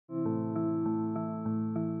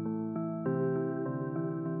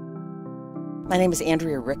My name is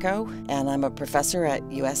Andrea Ricco, and I'm a professor at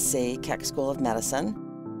USC Keck School of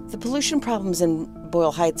Medicine. The pollution problems in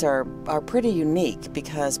Boyle Heights are pretty unique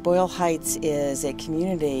because Boyle Heights is a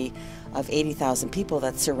community of 80,000 people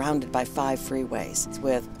that's surrounded by 5 freeways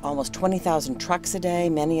with almost 20,000 trucks a day,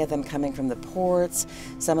 many of them coming from the ports,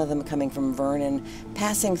 some of them coming from Vernon,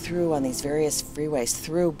 passing through on these various freeways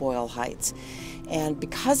through Boyle Heights. And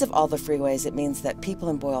because of all the freeways, it means that people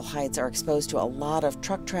in Boyle Heights are exposed to a lot of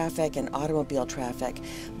truck traffic and automobile traffic,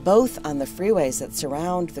 both on the freeways that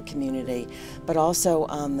surround the community, but also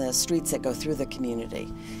on the streets that go through the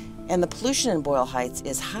community. And the pollution in Boyle Heights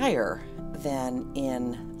is higher than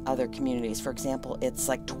in other communities. For example, it's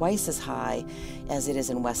like twice as high as it is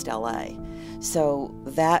in West LA. So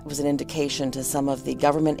that was an indication to some of the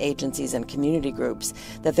government agencies and community groups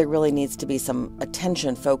that there really needs to be some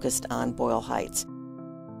attention focused on Boyle Heights.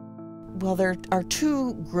 Well, there are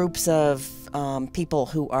 2 groups of people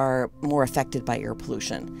who are more affected by air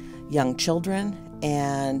pollution: young children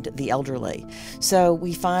and the elderly. So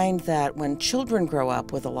we find that when children grow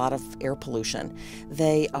up with a lot of air pollution,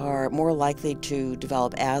 they are more likely to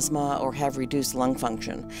develop asthma or have reduced lung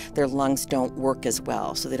function. Their lungs don't work as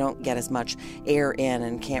well, so they don't get as much air in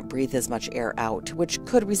and can't breathe as much air out, which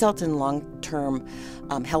could result in long-term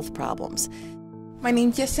health problems. My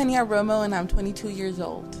name's Yesenia Romo, and I'm 22 years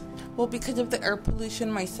old. Well, because of the air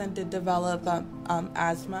pollution, my son did develop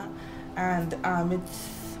asthma, and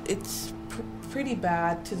it's pretty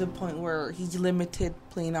bad to the point where he's limited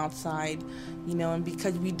playing outside, and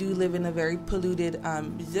because we do live in a very polluted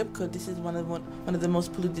zip code, this is one of the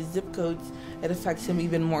most polluted zip codes, it affects him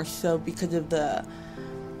even more so because of the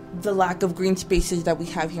lack of green spaces that we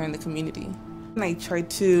have here in the community. And I try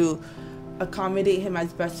to accommodate him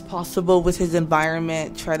as best possible with his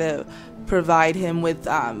environment, try to provide him with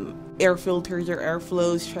air filters or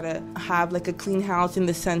airflows, try to have like a clean house in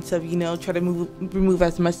the sense of, try to remove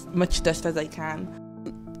as much dust as I can.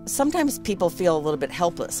 Sometimes people feel a little bit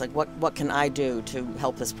helpless, like what can I do to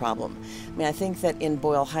help this problem? I mean, I think that in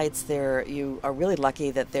Boyle Heights you are really lucky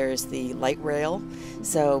that there's the light rail,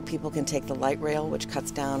 so people can take the light rail, which cuts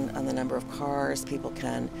down on the number of cars. People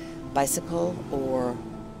can bicycle or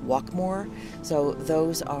walk more. So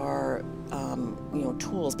those are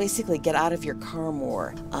tools. Basically, get out of your car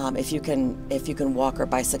more. If you can walk or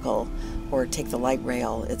bicycle or take the light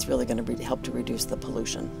rail, it's really going to help to reduce the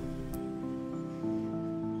pollution.